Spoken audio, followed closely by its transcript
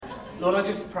Lord, I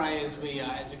just pray as we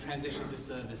transition this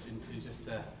service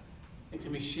into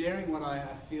me sharing what I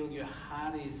feel your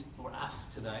heart is for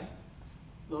us today.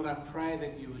 Lord, I pray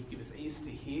that you would give us ears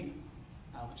to hear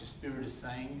what your Spirit is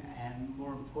saying, and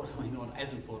more importantly, Lord,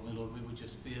 Lord, we would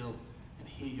just feel and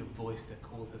hear your voice that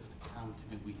calls us to come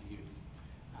to be with you.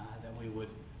 That we would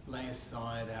lay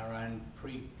aside our own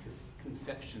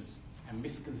preconceptions and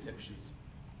misconceptions,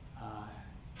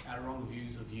 our wrong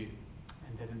views of you,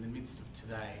 and that in the midst of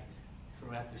today,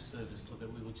 throughout this service, Lord,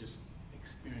 that we will just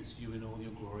experience you in all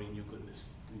your glory and your goodness.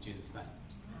 In Jesus' name.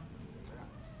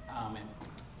 Amen.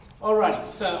 Alrighty,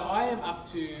 so I am up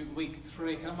to week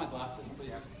 3. Can I have my glasses,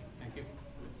 please? Thank you.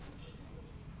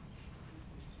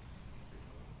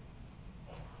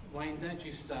 Wayne, don't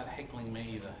you start heckling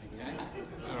me either, okay?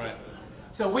 Alright.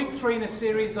 So week 3 in a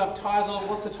series I've titled,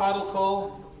 what's the title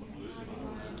called?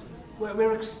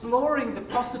 We're exploring the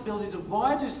possibilities of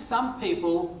why do some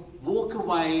people walk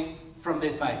away from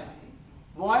their faith?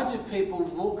 Why do people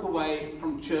walk away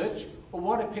from church? Or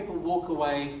why do people walk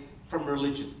away from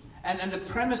religion? And the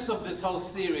premise of this whole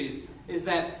series is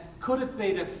that could it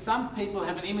be that some people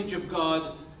have an image of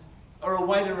God or a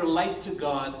way to relate to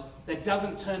God that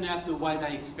doesn't turn out the way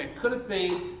they expect? Could it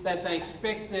be that they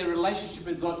expect their relationship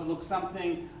with God to look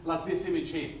something like this image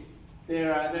here?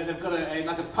 They've got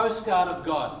like a postcard of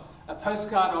God, a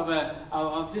postcard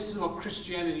of this is what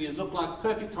Christianity is. Look like.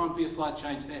 Perfect time for your slide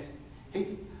change there,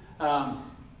 Heath.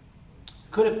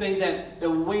 Could it be that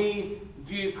we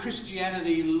view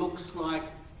Christianity looks like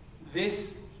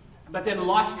this, but then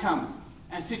life comes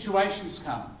and situations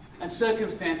come and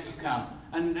circumstances come,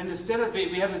 and instead of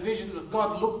we have a vision that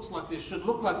God looks like this, should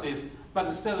look like this, but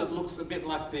instead it looks a bit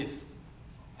like this.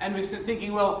 And we're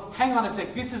thinking, well, hang on a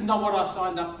sec, this is not what I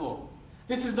signed up for.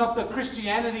 This is not the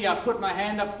Christianity I put my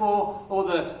hand up for, or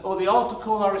the altar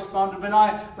call I responded. When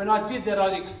I did that,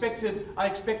 I expected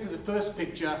the first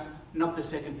picture, not the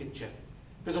second picture.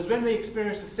 Because when we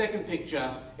experience the second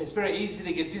picture, it's very easy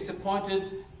to get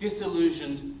disappointed,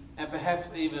 disillusioned, and perhaps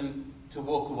even to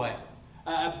walk away.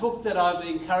 A book that I've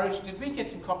encouraged, did we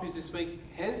get some copies this week,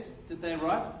 Hez? Did they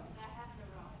arrive? They have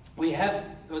arrived. We have,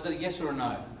 was it a yes or a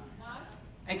no? No.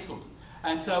 Excellent.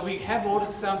 And so we have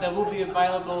ordered some that will be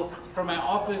available from our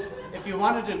office. If you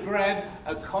wanted to grab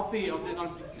a copy of it,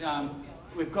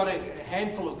 we've got a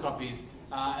handful of copies.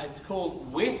 It's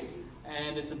called With,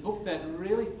 and it's a book that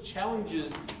really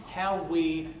challenges how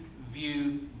we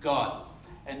view God.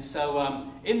 And so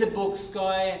in the book,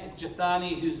 Skye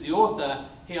Jethani, who's the author,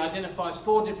 he identifies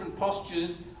 4 different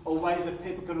postures or ways that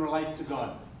people can relate to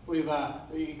God. You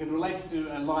can relate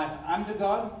to a life under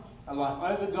God, a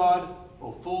life over God,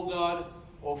 or for God,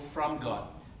 or from God.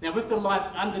 Now with the life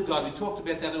under God, we talked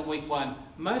about that in week 1.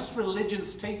 Most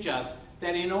religions teach us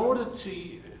that in order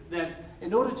to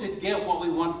get what we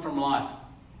want from life,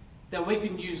 that we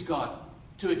can use God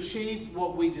to achieve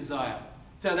what we desire.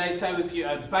 So they say if you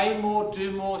obey more,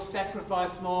 do more,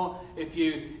 sacrifice more, if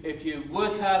you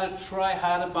work harder, try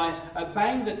harder, by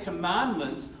obeying the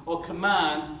commandments or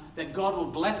commands, that God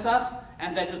will bless us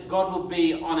and that God will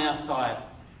be on our side.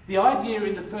 The idea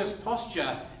in the first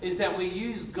posture is that we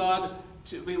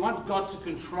want God to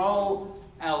control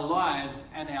our lives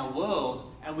and our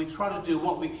world, and we try to do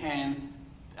what we can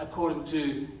according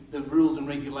to the rules and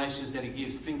regulations that he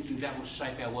gives, thinking that will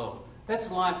shape our world. That's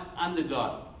life under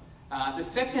God. The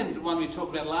second one we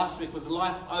talked about last week was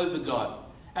life over God.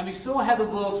 And we saw how the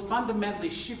world fundamentally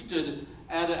shifted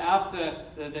after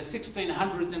the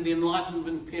 1600s and the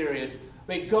Enlightenment period,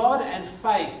 where God and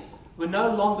faith were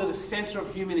no longer the centre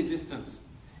of human existence.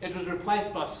 It was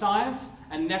replaced by science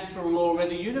and natural law, where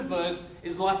the universe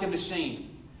is like a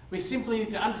machine. We simply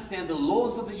need to understand the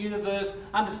laws of the universe,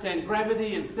 understand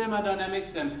gravity and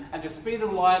thermodynamics and the speed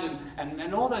of light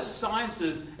and all those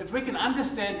sciences. If we can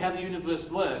understand how the universe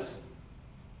works,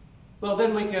 well,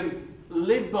 then we can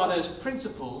live by those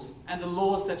principles and the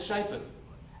laws that shape it.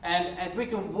 And if we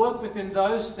can work within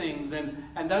those things and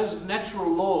those natural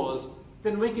laws,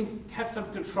 then we can have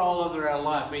some control over our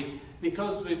life.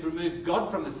 Because we've removed God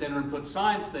from the centre and put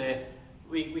science there,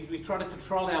 we try to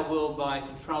control our world by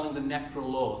controlling the natural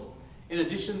laws. In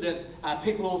addition, that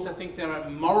people also think there are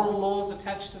moral laws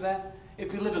attached to that.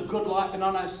 If we live a good life, and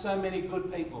I know so many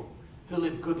good people who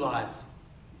live good lives,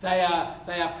 they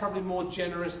are probably more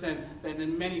generous than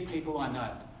many people I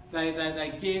know.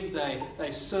 They give,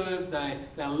 they serve, they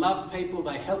love people,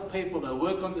 they help people, they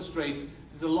work on the streets.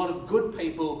 There's a lot of good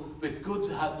people with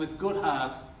good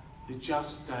hearts who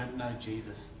just don't know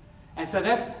Jesus. And so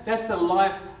that's the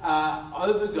life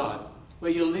over God, where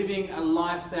you're living a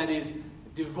life that is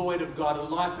devoid of God, a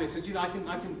life where it says, I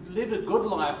can live a good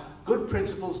life, good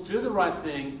principles, do the right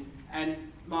thing, and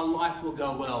my life will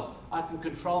go well. I can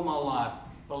control my life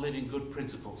by living good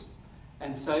principles.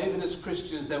 And so even as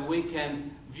Christians, that we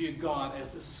can view God as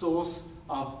the source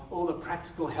of all the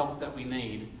practical help that we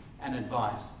need and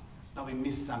advice. But we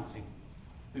miss something.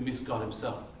 We miss God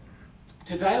himself.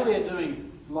 Today we are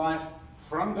doing life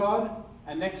from God,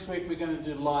 and next week we're going to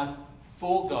do life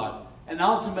for God. And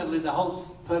ultimately the whole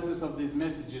purpose of these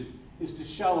messages is to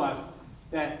show us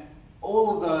that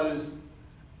all of those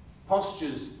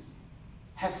postures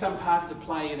have some part to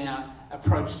play in our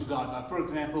approach to God. Like, for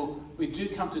example, we do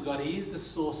come to God. He is the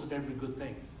source of every good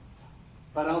thing.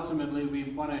 But ultimately we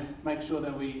want to make sure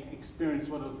that we experience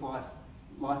what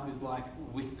life is like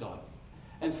with God.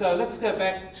 And so let's go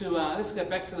back to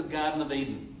the Garden of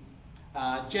Eden.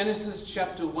 Genesis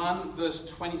chapter 1, verse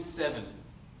 27.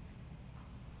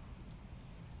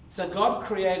 So God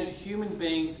created human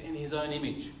beings in his own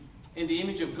image. In the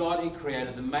image of God he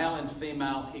created them, male and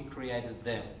female he created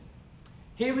them.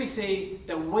 Here we see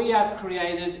that we are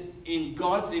created in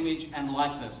God's image and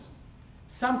likeness.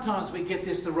 Sometimes we get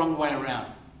this the wrong way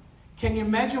around. Can you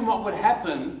imagine what would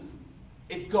happen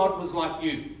if God was like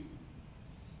you?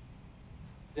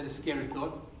 Is that a scary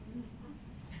thought?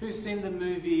 Who's seen the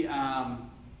movie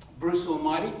Bruce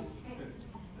Almighty?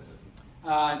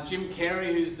 Jim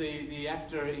Carrey, who's the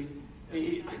actor,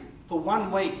 he, for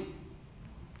 1 week,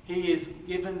 he is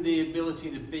given the ability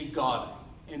to be God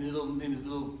in his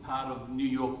little part of New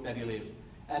York that he lived.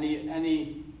 And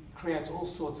he creates all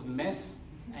sorts of mess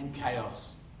and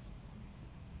chaos.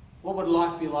 What would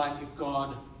life be like if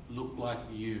God looked like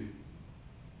you?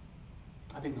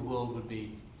 I think the world would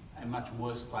be a much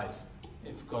worse place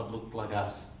if God looked like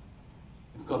us.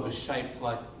 If God was shaped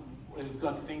like, if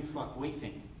God thinks like we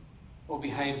think, or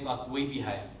behaves like we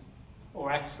behave,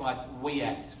 or acts like we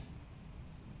act.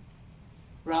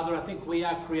 Rather, I think we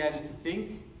are created to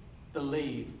think,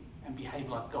 believe, and behave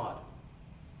like God.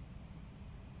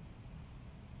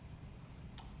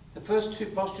 The first two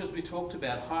postures we talked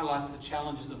about highlights the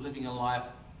challenges of living a life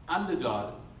under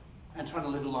God and trying to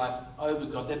live a life over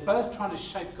God. They're both trying to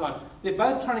shape God. They're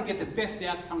both trying to get the best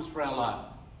outcomes for our life.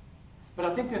 But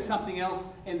I think there's something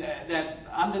else in that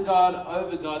under God,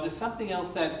 over God, there's something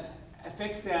else that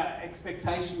affects our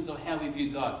expectations of how we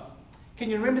view God. Can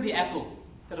you remember the apple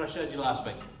that I showed you last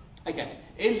week? Okay,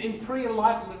 in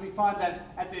pre-enlightenment we find that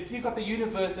if you got the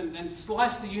universe and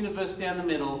sliced the universe down the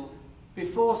middle,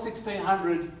 before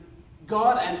 1600,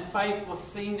 God and faith was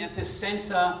seen at the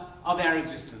centre of our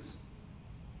existence.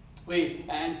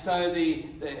 So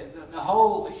the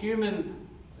whole human,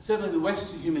 certainly the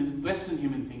Western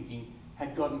human thinking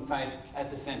had God and faith at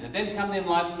the centre. Then come the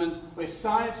Enlightenment, where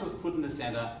science was put in the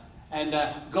centre, and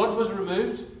God was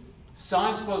removed,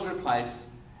 science was replaced,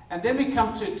 and then we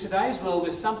come to today's world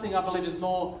where something I believe is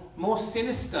more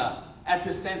sinister at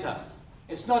the centre.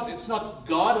 It's not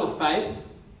God or faith,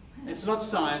 it's not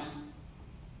science,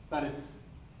 but it's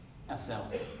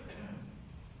ourselves.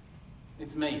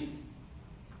 It's me.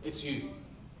 It's you.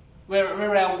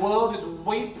 Where our world is,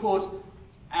 we put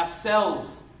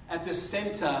ourselves at the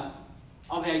centre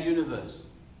of our universe.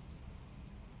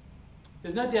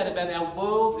 There's no doubt about it, our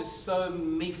world is so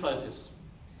me-focused.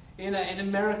 In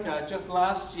America, just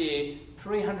last year,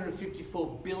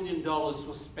 $354 billion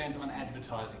was spent on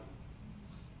advertising.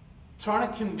 Trying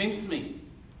to convince me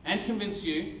and convince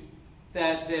you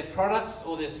that their products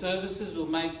or their services will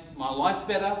make my life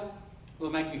better, will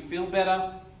make me feel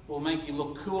better, will make you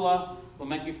look cooler, will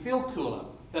make you feel cooler,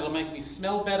 that'll make me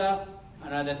smell better. I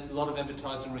know that's a lot of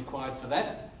advertising required for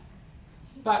that.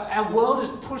 But our world is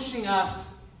pushing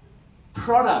us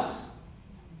products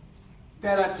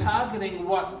that are targeting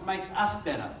what makes us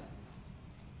better.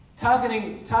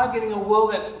 Targeting a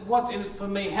world that, what's in it for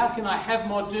me? How can I have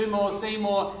more, do more, see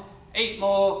more, eat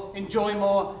more, enjoy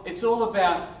more? It's all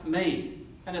about me.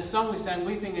 And the song we sang,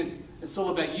 we think it's all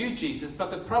about you, Jesus.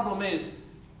 But the problem is,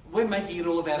 we're making it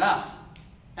all about us.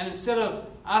 And instead of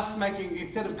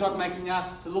God making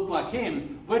us to look like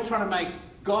him, we're trying to make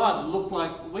God look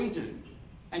like we do.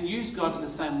 And use God in the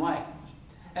same way.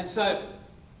 And so,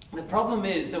 the problem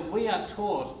is that we are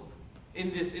taught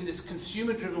in this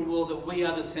consumer-driven world that we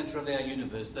are the centre of our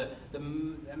universe. The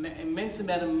immense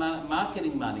amount of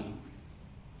marketing money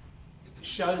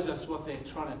shows us what they're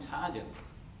trying to target.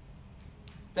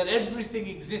 That everything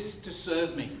exists to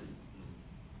serve me.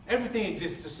 Everything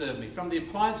exists to serve me. From the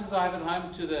appliances I have at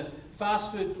home to the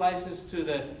fast food places to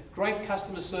the great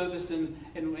customer service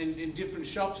in different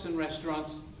shops and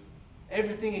restaurants.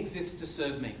 Everything exists to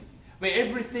serve me. Where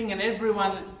everything and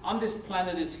everyone on this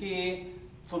planet is here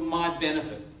for my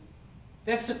benefit.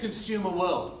 That's the consumer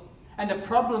world. And the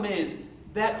problem is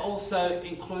that also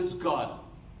includes God.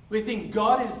 We think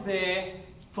God is there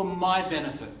for my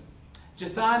benefit.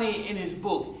 Jethani, in his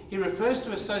book, he refers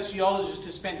to a sociologist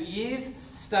who spent years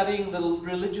studying the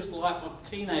religious life of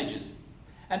teenagers.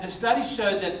 And the study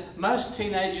showed that most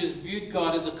teenagers viewed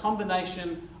God as a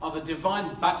combination of a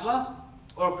divine butler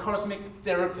or a cosmic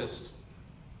therapist.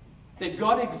 That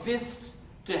God exists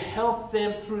to help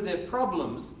them through their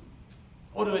problems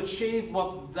or to achieve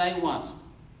what they want.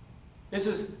 This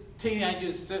is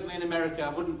teenagers, certainly in America. I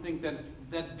wouldn't think that it's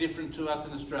that different to us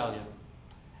in Australia.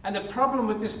 And the problem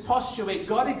with this posture where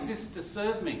God exists to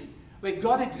serve me, where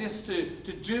God exists to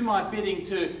do my bidding,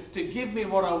 to give me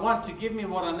what I want, to give me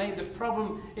what I need, the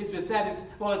problem is with that,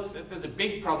 there's a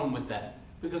big problem with that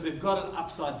because we've got it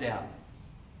upside down.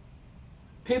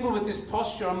 People with this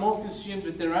posture are more consumed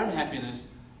with their own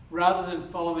happiness rather than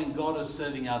following God or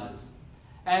serving others.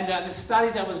 And the study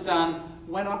that was done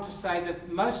went on to say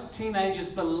that most teenagers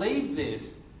believe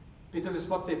this because it's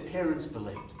what their parents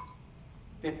believed.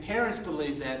 Their parents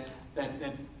believed that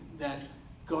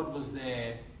God was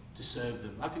there to serve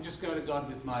them. I could just go to God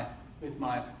with my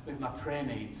prayer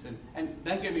needs, and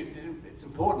don't get me, it's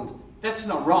important. That's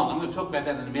not wrong. I'm going to talk about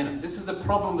that in a minute. This is the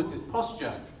problem with this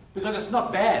posture because it's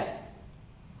not bad,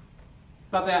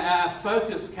 but our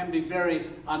focus can be very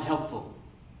unhelpful.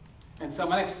 And so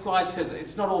my next slide says that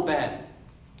it's not all bad.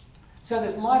 So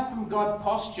this life from God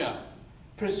posture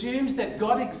presumes that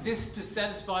God exists to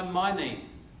satisfy my needs,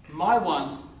 my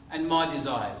wants, and my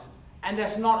desires. And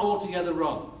that's not altogether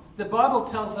wrong. The Bible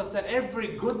tells us that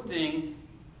every good thing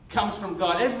comes from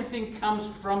God. Everything comes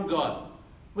from God.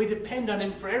 We depend on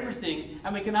Him for everything,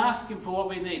 and we can ask Him for what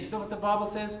we need. Is that what the Bible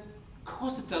says? Of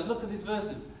course it does. Look at these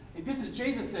verses. This is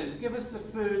Jesus says, give us the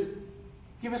food,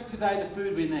 give us today the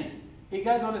food we need. He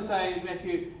goes on to say in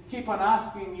Matthew, keep on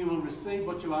asking, you will receive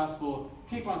what you ask for.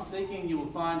 Keep on seeking, you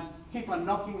will find. Keep on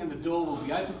knocking, and the door will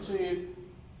be open to you.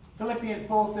 Philippians,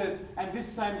 Paul says, and this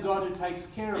same God who takes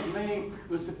care of me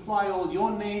will supply all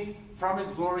your needs from His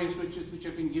glorious riches which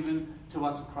have been given to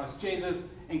us in Christ Jesus.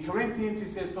 In Corinthians, he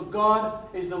says, for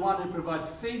God is the one who provides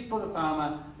seed for the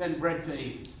farmer, then bread to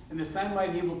eat. In the same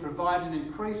way, He will provide and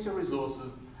increase your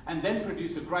resources and then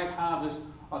produce a great harvest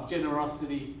of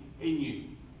generosity in you.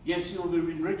 Yes, you will be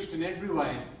enriched in every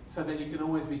way so that you can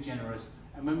always be generous.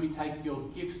 And when we take your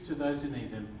gifts to those who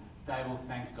need them, they will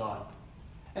thank God.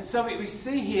 And so we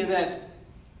see here that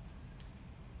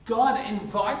God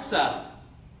invites us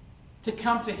to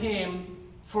come to Him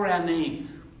for our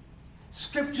needs.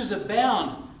 Scriptures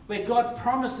abound where God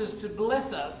promises to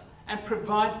bless us and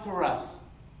provide for us.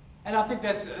 And I think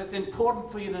that's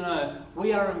important for you to know.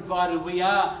 We are invited. We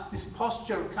are this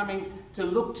posture of coming to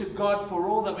look to God for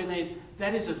all that we need.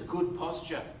 That is a good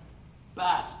posture.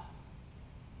 But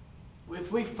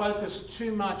if we focus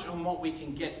too much on what we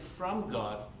can get from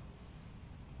God,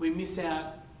 we miss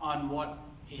out on what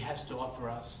He has to offer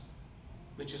us,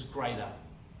 which is greater,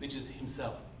 which is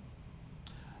Himself.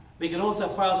 We can also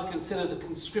fail to consider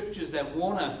the scriptures that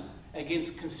warn us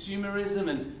against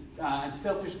consumerism and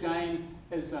selfish gain.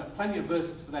 There's plenty of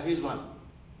verses for that. Here's one.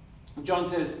 John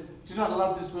says, do not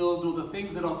love this world or the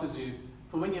things it offers you,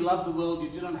 for when you love the world, you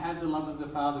do not have the love of the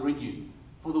Father in you.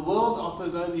 For the world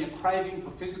offers only a craving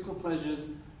for physical pleasures,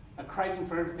 a craving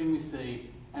for everything we see,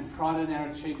 and pride in our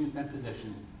achievements and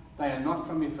possessions. They are not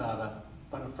from your Father,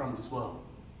 but are from this world.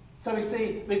 So we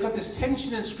see we've got this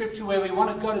tension in Scripture where we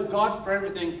want to go to God for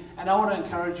everything, and I want to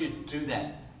encourage you to do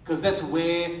that, because that's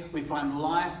where we find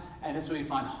life, and that's where we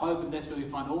find hope, and that's where we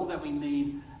find all that we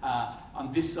need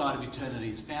on this side of eternity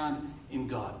is found in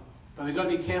God. But we've got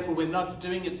to be careful. We're not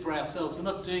doing it for ourselves. We're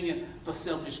not doing it for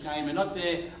selfish gain. We're not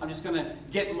there, I'm just going to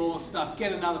get more stuff,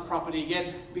 get another property,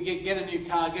 get a new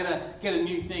car, get a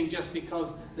new thing just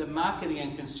because the marketing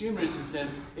and consumerism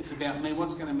says it's about me,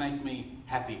 what's going to make me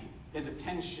happy. There's a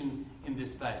tension in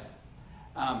this space.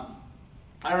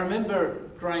 I remember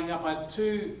growing up, I had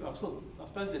two, I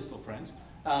suppose they're still friends.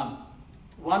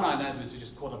 One I know was we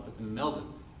just caught up with them in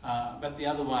Melbourne, but the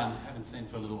other one I haven't seen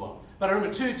for a little while. But I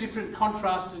remember two different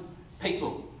contrasted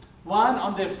people. One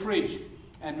on their fridge,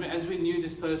 and as we knew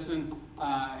this person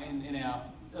in our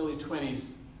early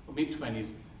 20s or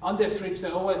mid-20s, on their fridge they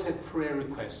always had prayer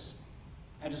requests.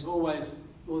 And just always,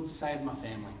 Lord, save my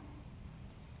family.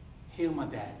 Heal my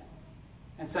dad.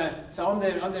 And so on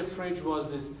their fridge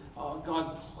was this, oh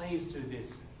God, please do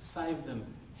this. Save them.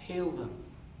 Heal them.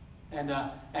 And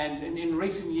in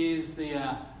recent years,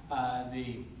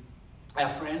 our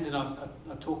friend, and I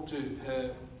talked to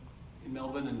her in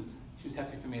Melbourne, and she was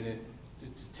happy for me to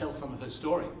tell some of her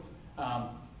story.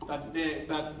 But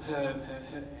her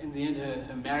in the end,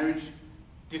 her marriage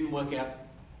didn't work out.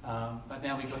 But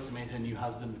now we got to meet her new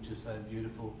husband, which is so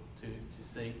beautiful to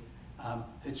see.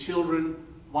 Her children,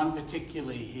 one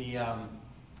particularly,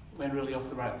 went really off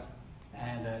the rails.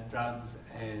 And drugs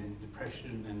and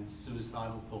depression and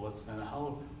suicidal thoughts and a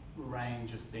whole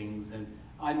range of things. And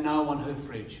I know on her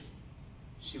fridge,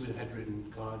 she would have had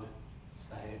written, God,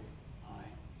 save my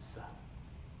son.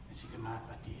 And she could mark,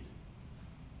 I did.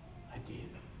 I did.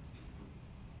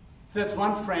 So that's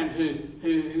one friend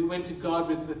who went to God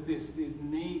with these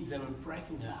needs that were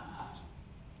breaking her heart.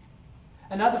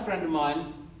 Another friend of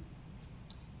mine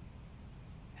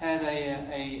had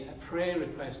a prayer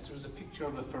request. It was a picture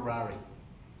of a Ferrari.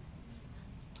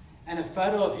 And a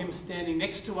photo of him standing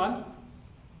next to one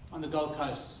on the Gold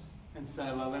Coast. And so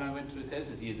when I went to his house,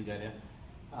 this is years ago now,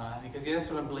 and he goes, yeah,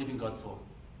 that's what I'm believing God for.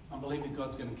 I'm believing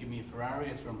God's going to give me a Ferrari.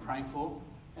 That's what I'm praying for.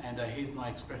 And here's my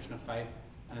expression of faith,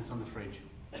 and it's on the fridge.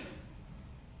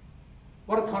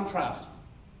 What a contrast.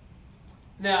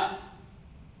 Now,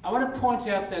 I want to point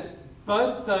out that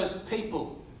both those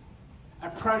people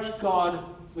approached God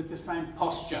with the same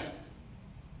posture.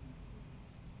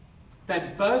 They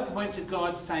both went to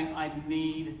God saying, I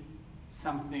need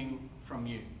something from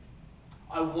you.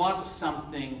 I want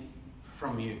something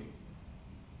from you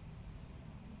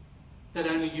that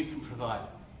only you can provide.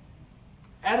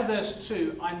 Out of those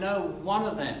two, I know one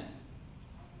of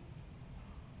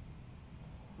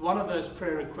those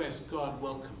prayer requests God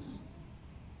welcomes.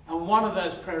 And one of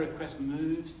those prayer requests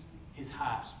moves his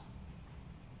heart.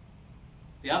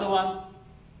 The other one,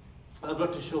 I'm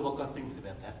not too sure what God thinks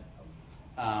about that.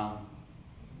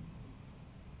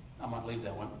 I might leave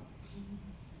that one.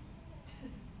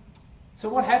 So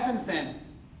what happens then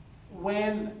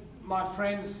when my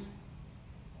friend's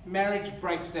marriage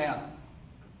breaks down?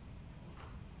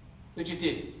 Which it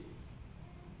did.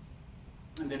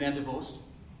 And they're now divorced.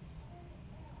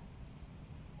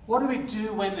 What do we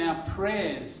do when our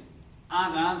prayers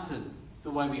aren't answered the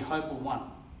way we hope or want?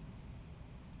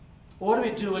 What do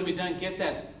we do when we don't get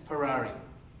that Ferrari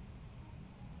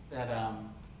that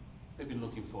we've been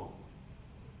looking for?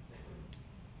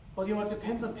 Well, you know, it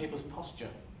depends on people's posture.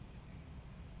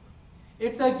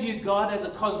 If they view God as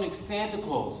a cosmic Santa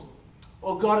Claus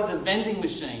or God as a vending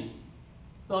machine,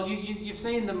 well, you've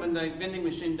seen them when the vending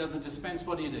machine doesn't dispense.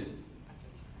 What do? You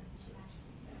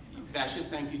bash it,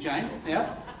 thank you, Jane.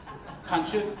 Yeah.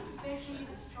 Punch it. Especially if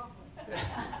it's chocolate.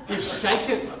 You shake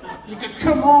it. You go,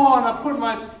 come on, I put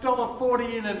my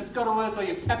 $1.40 in and it's got to work, or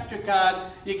you've tapped your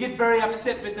card. You get very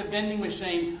upset with the vending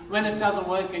machine when it doesn't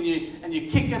work, and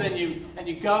you kick it and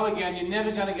you go again. You're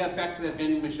never going to go back to that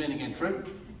vending machine again. True?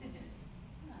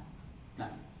 No,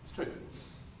 it's true.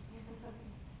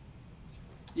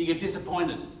 You get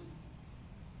disappointed.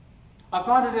 I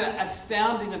find it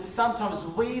astounding that sometimes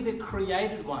we, the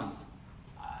created ones,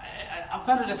 I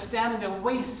find it astounding that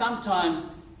we sometimes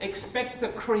expect the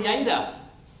Creator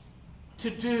to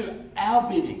do our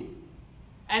bidding.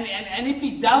 And if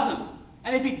He doesn't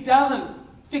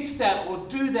fix that or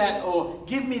do that or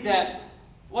give me that,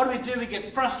 what do? We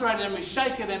get frustrated and we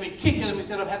shake it and we kick it and we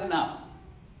say, I've had enough.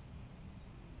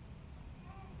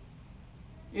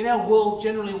 In our world,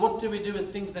 generally, what do we do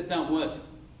with things that don't work?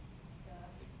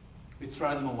 We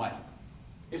throw them away.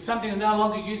 If something is no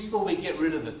longer useful, we get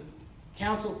rid of it.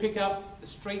 Council pick up, the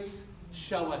streets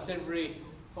show us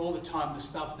all the time the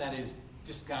stuff that is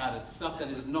discarded, stuff that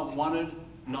is not wanted,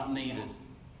 not needed.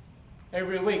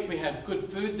 Every week we have good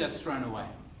food that's thrown away.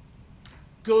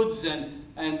 Goods and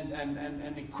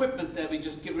equipment that we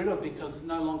just get rid of because it's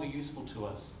no longer useful to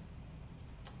us.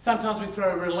 Sometimes we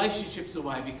throw relationships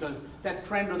away because that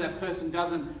friend or that person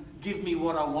doesn't give me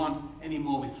what I want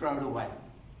anymore. We throw it away.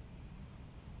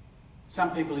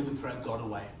 Some people even throw God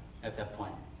away at that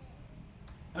point.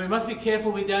 And we must be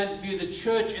careful we don't view the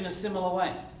church in a similar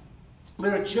way,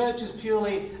 where a church is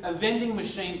purely a vending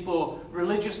machine for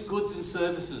religious goods and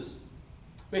services,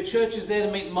 where church is there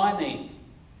to meet my needs,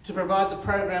 to provide the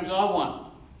programs I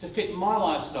want, to fit my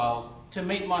lifestyle, to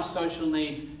meet my social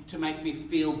needs, to make me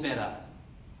feel better.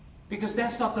 Because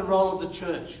that's not the role of the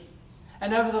church.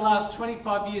 And over the last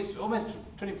 25 years, almost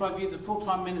 25 years of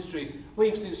full-time ministry,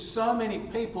 we've seen so many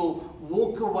people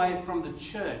walk away from the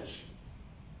church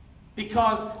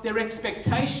because their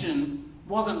expectation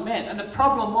wasn't met. And the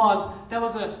problem was there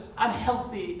was an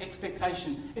unhealthy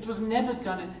expectation. It was never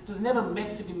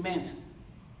meant to be met.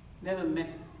 Never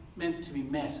meant to be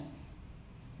met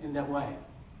in that way.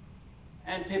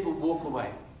 And people walk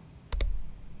away.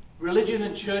 Religion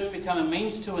and church become a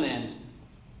means to an end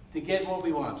to get what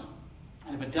we want.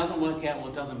 And if it doesn't work out, well,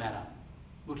 it doesn't matter.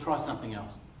 We'll try something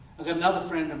else. I've got another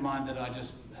friend of mine that I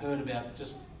just heard about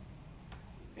just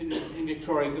in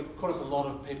Victoria. Caught up a lot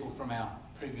of people from our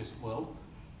previous world.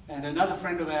 And another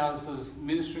friend of ours was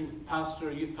ministering pastor,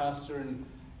 a youth pastor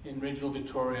in regional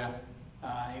Victoria.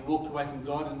 He walked away from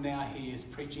God, and now he is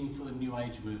preaching for the New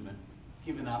Age movement.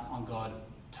 Given up on God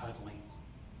totally.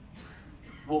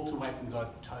 Walked away from God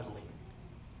totally.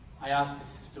 I asked his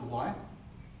sister why.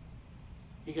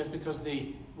 He goes, because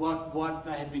what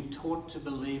they had been taught to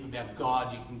believe about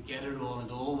God, you can get it all and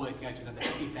it'll all work out, you've got the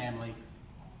happy family,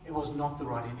 it was not the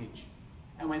right image.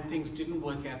 And when things didn't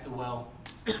work out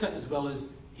as well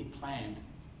as he planned,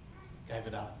 gave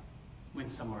it up,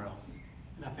 went somewhere else.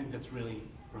 And I think that's really,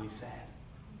 really sad.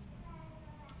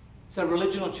 So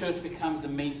religion or church becomes a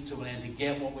means to an end to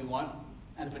get what we want.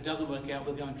 And if it doesn't work out,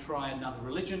 we'll go and try another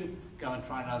religion, go and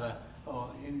try another, or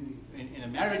in a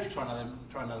marriage, try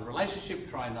another relationship,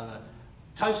 try another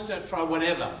toaster, try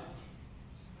whatever.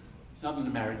 Not in a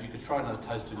marriage, you could try another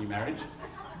toaster in your marriage.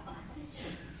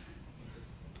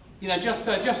 You know, just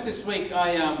this week,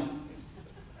 I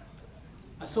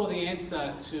saw the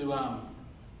answer to.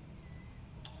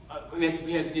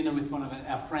 We had dinner with one of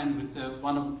our friend with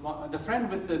the friend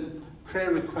with the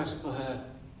prayer request for her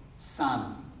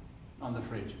son on the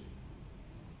fridge,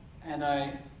 and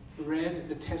I read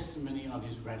the testimony of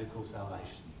his radical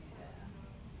salvation.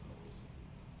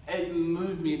 It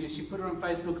moved me. She put it on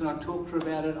Facebook, and I talked to her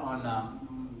about it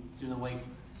during the week.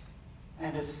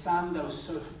 And his son, that was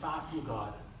so far from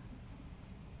God,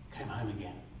 came home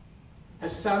again. A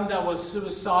son that was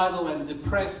suicidal and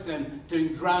depressed and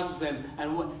doing drugs and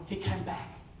he came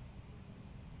back.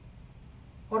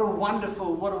 What a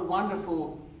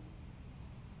wonderful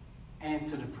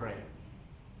answer to prayer.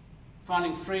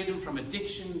 Finding freedom from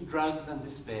addiction, drugs and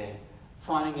despair.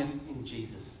 Finding it in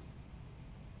Jesus.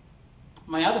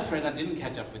 My other friend I didn't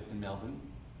catch up with in Melbourne,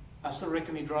 I still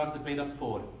reckon he drives a beat up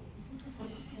Ford.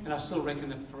 And I still reckon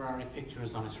the Ferrari picture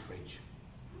is on his fridge.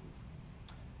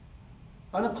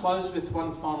 I'm going to close with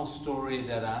one final story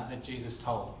that Jesus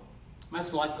told.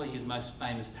 Most likely his most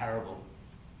famous parable.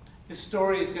 This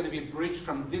story is going to be bridged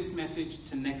from this message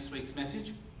to next week's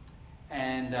message.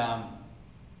 And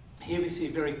here we see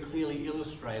very clearly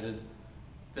illustrated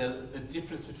the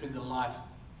difference between the life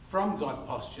from God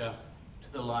posture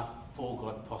to the life for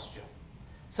God posture.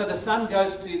 So the son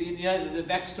goes to, the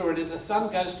backstory is, the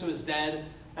son goes to his dad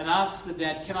and asks the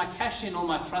dad, can I cash in all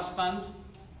my trust funds?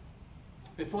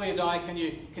 Before you die, can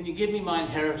you give me my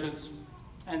inheritance?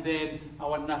 And then I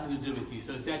want nothing to do with you.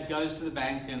 So his dad goes to the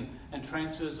bank and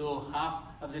transfers half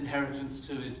of the inheritance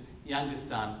to his youngest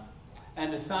son.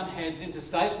 And the son heads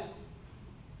interstate,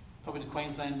 probably to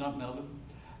Queensland, not Melbourne,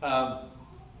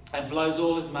 and blows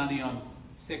all his money on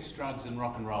sex, drugs and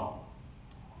rock and roll.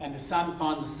 And the son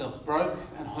finds himself broke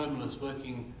and homeless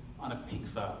working on a pig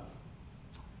farm.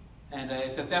 And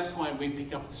it's at that point we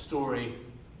pick up the story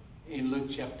in Luke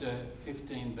chapter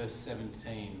 15, verse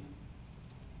 17.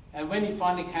 And when he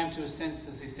finally came to his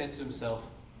senses, he said to himself,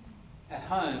 at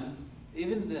home,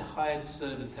 even the hired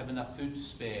servants have enough food to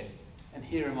spare, and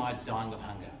here am I dying of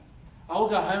hunger. I will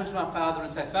go home to my father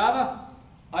and say, Father,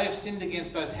 I have sinned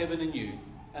against both heaven and you,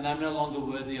 and I'm no longer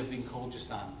worthy of being called your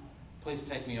son. Please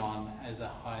take me on as a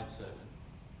hired servant.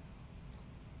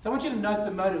 So I want you to note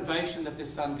the motivation that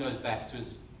this son goes back to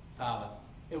his father.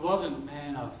 It wasn't,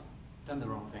 man, I've done the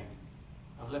wrong thing.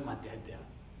 I've let my dad down.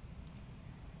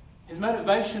 His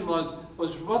motivation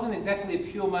wasn't exactly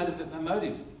a pure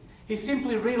motive. He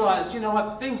simply realised, you know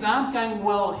what, things aren't going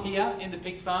well here in the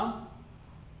pig farm.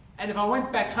 And if I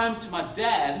went back home to my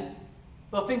dad,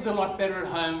 well, things are a lot better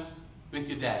at home with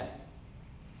your dad.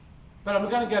 But I'm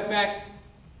going to go back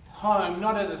home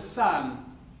not as a son,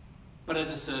 but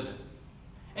as a servant.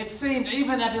 It seemed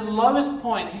even at the lowest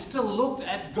point, he still looked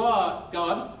at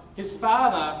God, his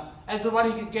father, as the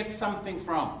one he could get something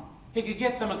from. He could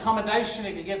get some accommodation,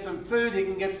 he could get some food, he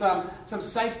could get some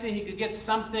safety, he could get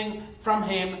something from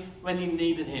him when he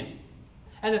needed him.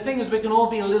 And the thing is, we can all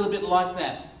be a little bit like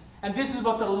that. And this is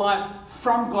what the life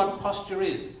from God posture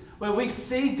is, where we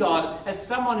see God as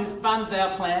someone who funds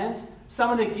our plans,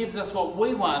 someone who gives us what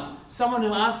we want, someone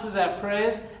who answers our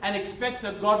prayers, and expect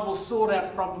that God will sort our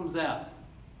problems out.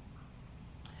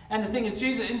 And the thing is,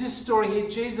 Jesus, in this story here,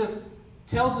 Jesus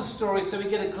tells the story so we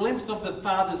get a glimpse of the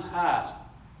Father's heart.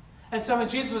 And so when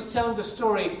Jesus was telling the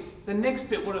story, the next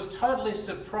bit would have totally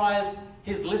surprised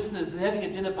his listeners having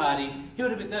a dinner party.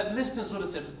 The listeners would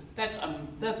have said,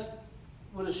 that's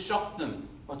would have shocked them,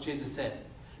 what Jesus said.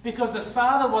 Because the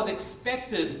Father was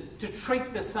expected to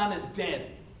treat the Son as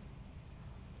dead.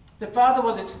 The Father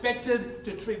was expected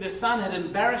to treat, the Son had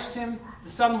embarrassed him,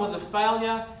 the Son was a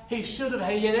failure, he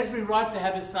had every right to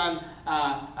have his Son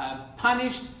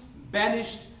punished,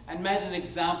 banished, and made an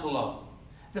example of.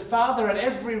 The Father had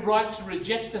every right to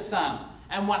reject the Son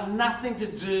and want nothing to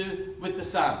do with the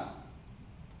Son.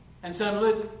 And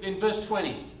so in verse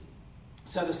 20,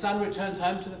 So the son returns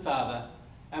home to the father,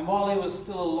 and while he was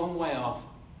still a long way off,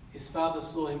 his father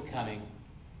saw him coming,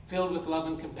 filled with love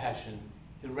and compassion,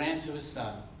 who ran to his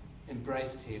son,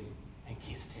 embraced him, and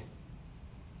kissed him.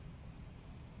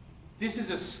 This is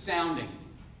astounding,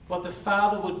 what the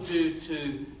father would do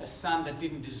to a son that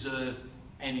didn't deserve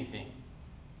anything.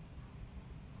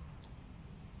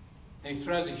 And he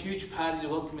throws a huge party to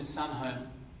welcome his son home.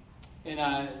 In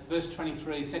verse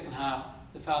 23, second half,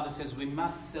 the father says, "We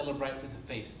must celebrate with a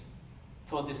feast,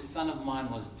 for this son of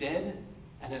mine was dead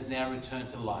and has now returned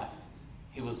to life.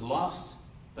 He was lost,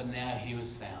 but now he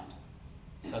was found."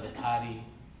 So the party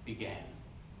began.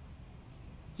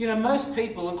 You know, most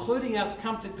people, including us,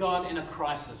 come to God in a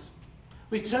crisis.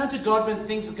 We turn to God when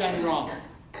things are going wrong.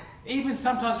 Even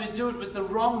sometimes we do it with the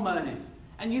wrong motive.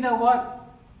 And you know what?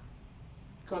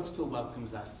 God still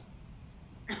welcomes us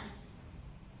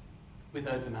with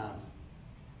open arms.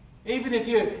 Even if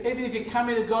you come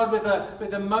into God with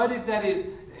a motive that is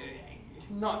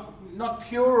not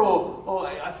pure, or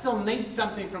I still need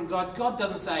something from God, God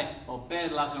doesn't say, "Oh,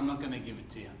 bad luck, I'm not going to give it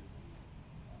to you."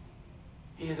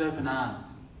 He has open arms,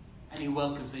 and he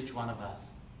welcomes each one of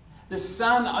us. The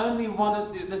son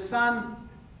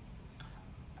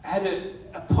had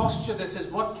a posture that says,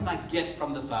 "What can I get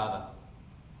from the Father?"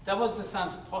 That was the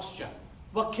son's posture.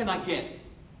 What can I get?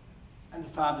 And the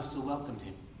father still welcomed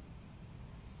him.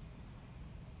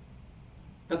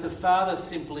 But the father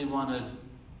simply wanted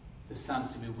the son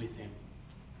to be with him.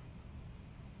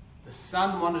 The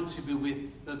son wanted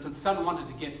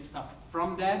to get stuff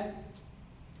from dad.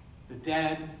 The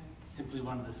dad simply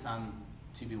wanted the son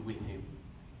to be with him.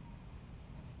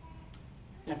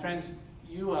 Now, friends,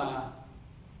 you are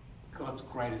God's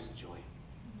greatest joy.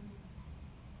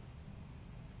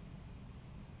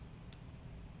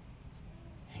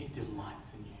 He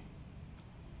delights in you.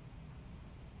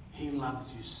 He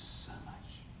loves you so much.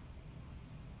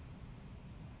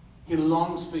 He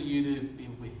longs for you to be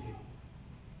with him.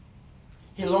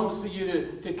 He longs for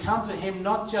you to come to him,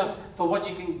 not just for what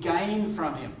you can gain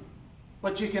from him,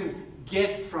 what you can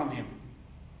get from him.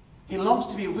 He longs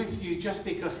to be with you just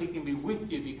because he can be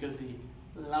with you, because he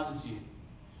loves you.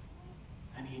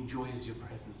 And he enjoys your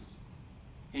presence.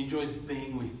 He enjoys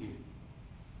being with you.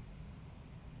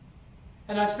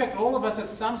 And I expect all of us at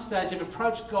some stage have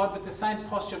approached God with the same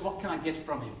posture of, what can I get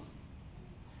from him?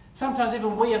 Sometimes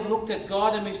even we have looked at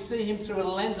God and we see him through a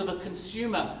lens of a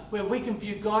consumer, where we can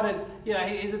view God as,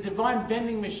 he's a divine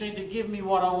vending machine to give me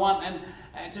what I want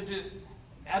and to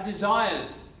our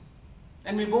desires.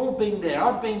 And we've all been there.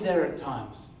 I've been there at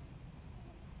times.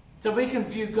 So we can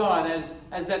view God as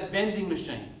that vending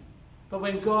machine. But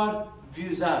when God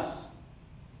views us,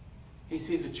 he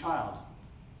sees a child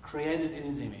created in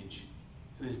his image,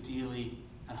 who is dearly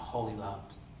and wholly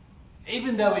loved.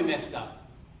 Even though we messed up,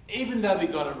 even though we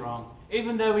got it wrong,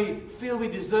 even though we feel we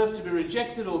deserve to be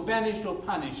rejected or banished or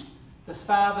punished, the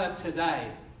Father today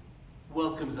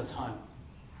welcomes us home.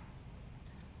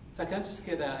 So can I just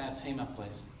get our team up,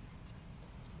 please?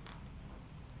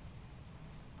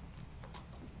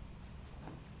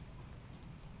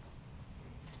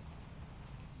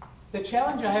 The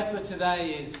challenge I have for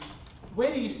today is,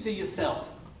 where do you see yourself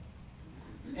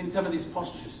in some of these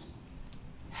postures?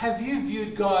 Have you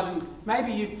viewed God, and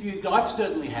maybe you've viewed God, I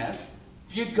certainly have,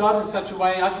 viewed God in such a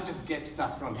way I can just get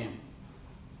stuff from him.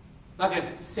 Like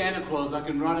a Santa Claus, I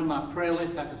can write in my prayer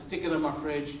list, I can stick it on my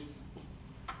fridge,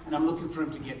 and I'm looking for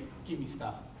him to give me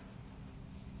stuff.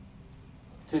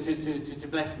 To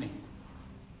bless me.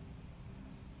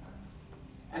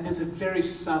 And there's a very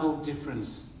subtle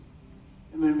difference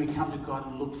when we come to God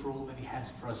and look for all that he has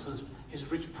for us, his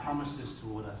rich promises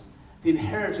toward us. The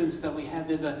inheritance that we have,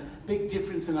 there's a big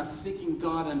difference in us seeking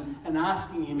God and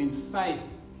asking him in faith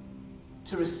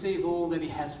to receive all that he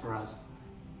has for us.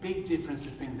 Big difference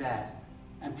between that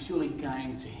and purely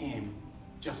going to him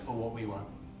just for what we want,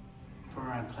 for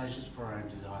our own pleasures, for our own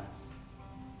desires.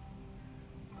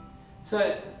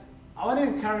 So I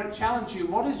want to challenge you,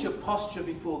 what is your posture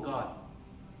before God?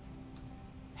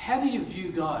 How do you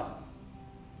view God?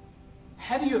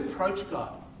 How do you approach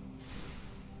God?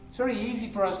 It's very easy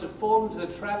for us to fall into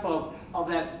the trap of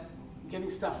that getting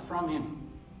stuff from him.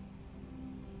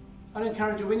 I'd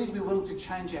encourage you, we need to be willing to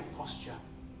change our posture,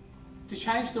 to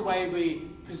change the way we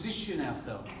position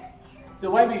ourselves, the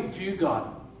way we view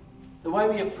God, the way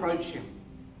we approach him.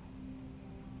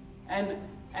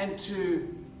 And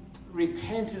to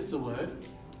repent is the word,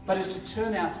 but is to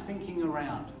turn our thinking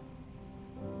around.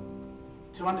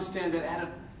 To understand that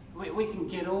we can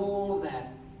get all of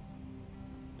that,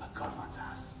 but God wants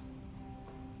us.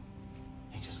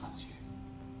 He just wants you.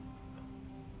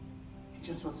 He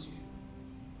just wants you.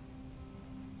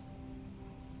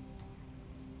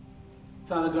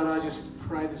 Father God, I just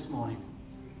pray this morning.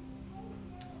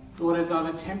 Lord, as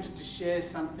I've attempted to share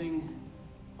something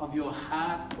of your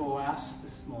heart for us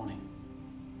this morning,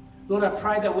 Lord, I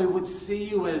pray that we would see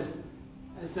you as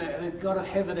the God of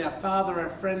heaven, our Father, our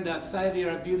friend, our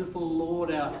Saviour, our beautiful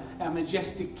Lord, our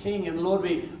majestic King. And Lord,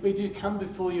 we do come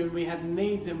before you and we have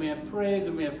needs and we have prayers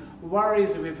and we have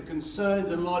worries and we have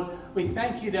concerns. And Lord, we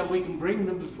thank you that we can bring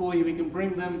them before you. We can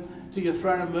bring them to your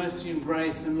throne of mercy and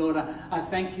grace. And Lord, I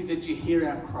thank you that you hear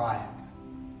our cry.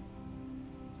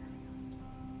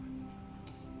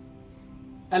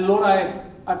 And Lord,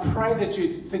 I pray that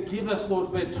you forgive us,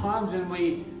 Lord, for times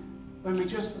when we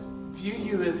just view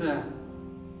you as a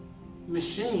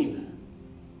machine.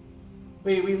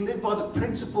 We live by the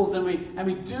principles and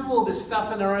we do all this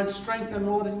stuff in our own strength, and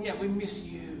Lord, and yet we miss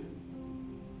you.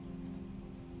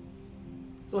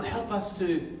 Lord, help us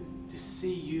to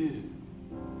see you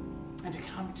and to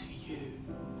come to you,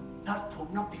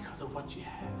 not because of what you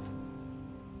have,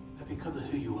 but because of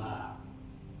who you are.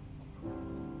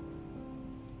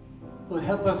 Lord,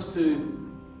 help us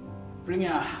to bring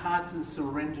our hearts and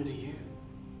surrender to you.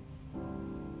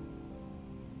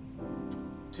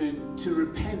 To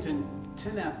repent and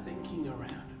turn our thinking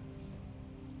around.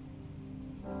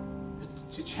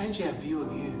 To change our view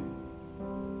of you.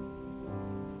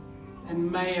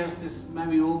 And may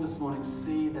we all this morning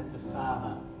see that the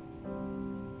Father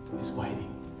is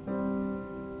waiting.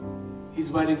 He's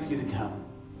waiting for you to come.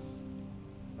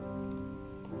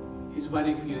 He's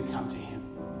waiting for you to come to him.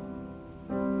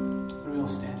 Can we all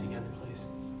stand together, please?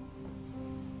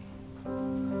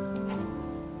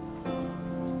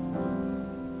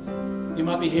 You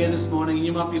might be here this morning and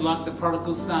you might be like the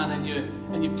prodigal son, and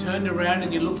you've turned around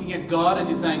and you're looking at God and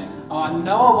you're saying, oh, I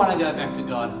know I want to go back to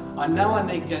God. I know I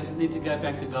need to go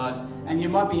back to God. And you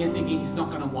might be here thinking he's not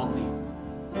going to want me.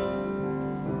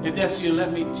 If that's you,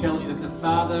 let me tell you that the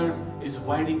Father is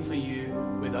waiting for you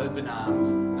with open arms.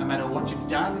 No matter what you've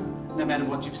done, no matter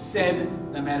what you've said,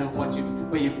 no matter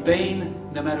where you've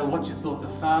been, no matter what you thought,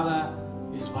 the Father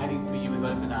is waiting for you with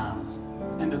open arms.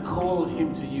 And the call of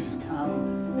him to you is,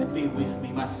 come and be with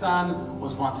me. My son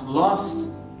was once lost,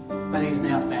 but he's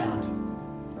now found.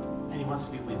 And he wants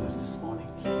to be with us this morning.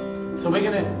 So we're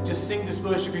going to just sing this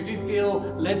worship. If you feel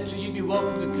led to, you'd be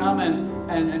welcome to come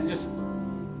and just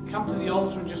come to the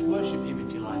altar and just worship him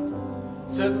if you like.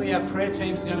 Certainly our prayer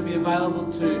team is going to be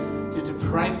available to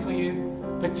pray for you.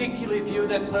 Particularly if you're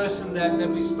that person that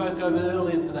we spoke over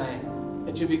earlier today,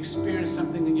 that you've experienced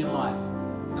something in your life.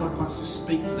 God wants to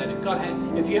speak to that.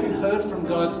 If you haven't heard from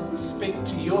God speak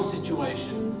to your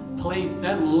situation, please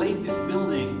don't leave this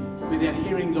building without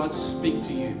hearing God speak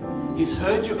to you. He's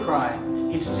heard your cry,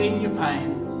 he's seen your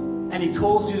pain, and he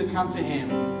calls you to come to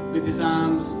him with his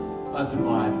arms open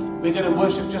wide. We're going to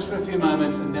worship just for a few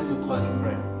moments and then we'll close in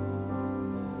prayer.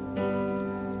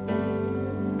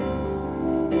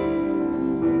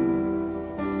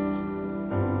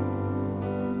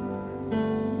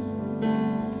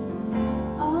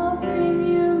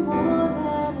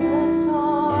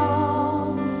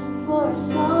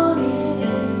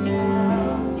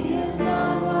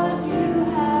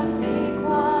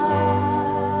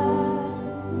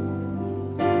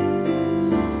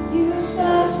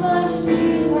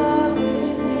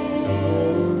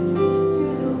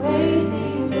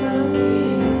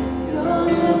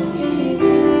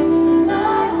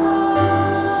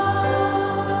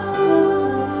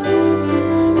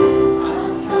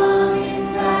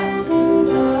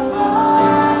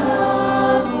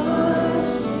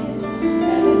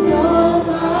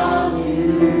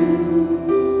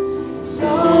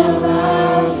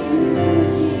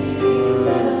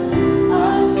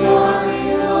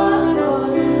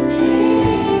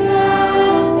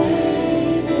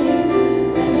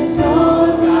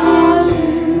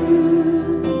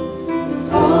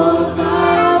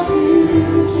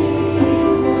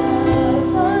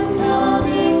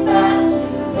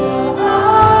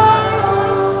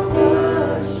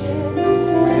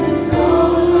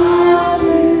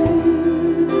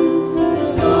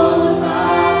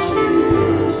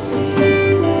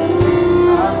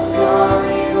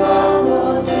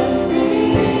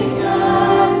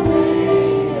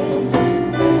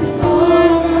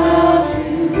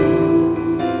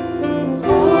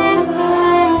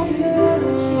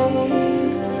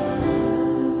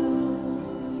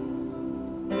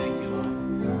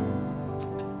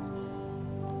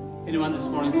 Anyone this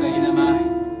morning say, you know, Mark,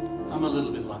 I'm a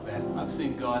little bit like that. I've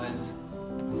seen God as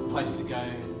a place to go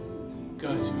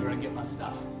to where I get my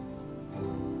stuff.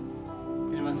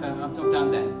 Anyone say, I've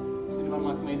done that? Anyone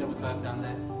like me that would say, I've done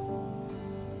that?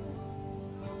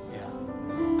 Yeah,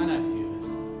 I know a few of us.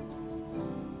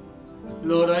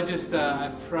 Lord,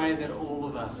 I pray that all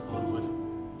of us, Lord,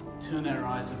 would turn our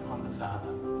eyes upon the Father.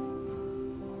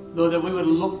 Lord, that we would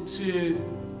look to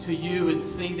you and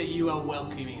see that you are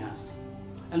welcoming us.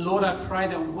 And Lord, I pray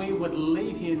that we would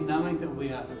leave here knowing that we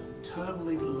are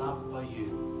totally loved by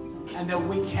you, and that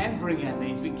we can bring our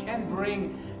needs. We can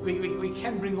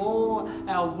bring all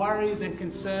our worries and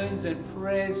concerns and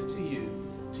prayers to you,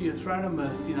 to your throne of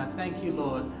mercy. And I thank you,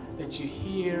 Lord, that you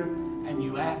hear and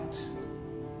you act,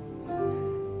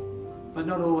 but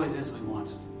not always as we want.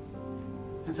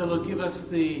 And so, Lord, give us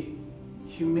the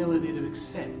humility to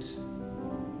accept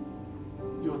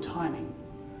your timing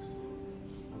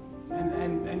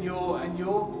and your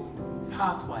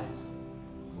pathways.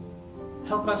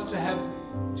 Help us to have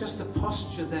just the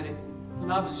posture that it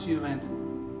loves you and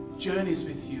journeys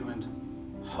with you and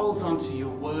holds on to your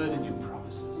word and your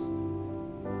promises,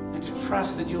 and to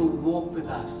trust that you'll walk with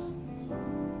us.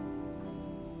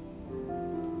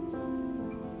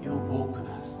 You'll walk with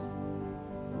us.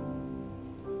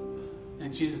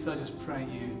 And Jesus, I just pray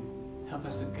you help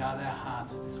us to guard our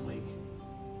hearts this week.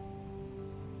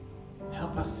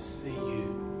 Help us to see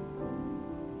you.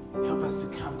 Help us to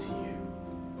come to you.